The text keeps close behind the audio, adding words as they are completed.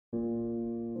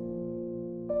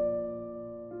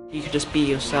You could just be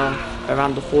yourself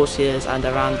around the horses and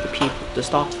around the people, the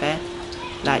staff here.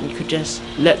 Like, you could just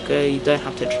let go, you don't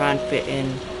have to try and fit in.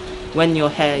 When you're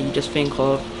here, you just think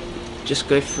of, just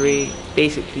go free,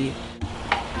 basically.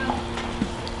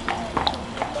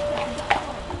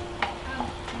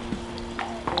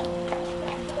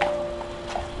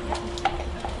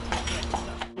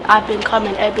 I've been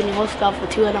coming Ebony Hostel for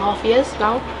 2.5 years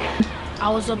now. I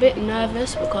was a bit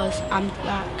nervous because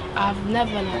I've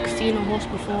never seen a horse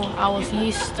before. I was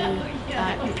used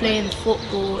to playing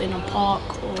football in a park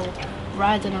or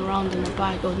riding around in a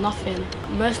bike or nothing.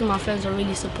 Most of my friends are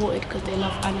really supported because they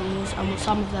love animals, and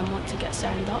some of them want to get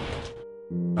signed up.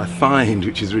 I find,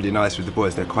 which is really nice with the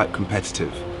boys, they're quite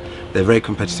competitive. They're very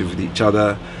competitive with each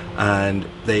other, and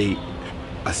they,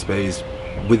 I suppose,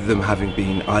 with them having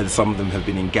been, either some of them have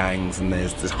been in gangs and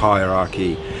there's this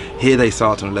hierarchy. Here they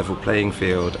start on a level playing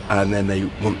field and then they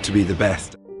want to be the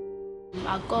best.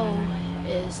 Our goal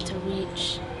is to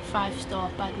reach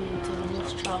 5-star badminton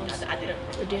horse trials.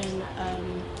 We're doing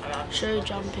show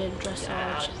jumping,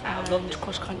 dressage and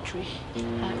cross country.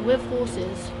 With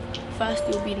horses, first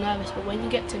you'll be nervous, but when you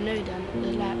get to know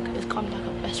them, it's come like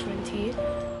a best friend to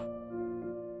you.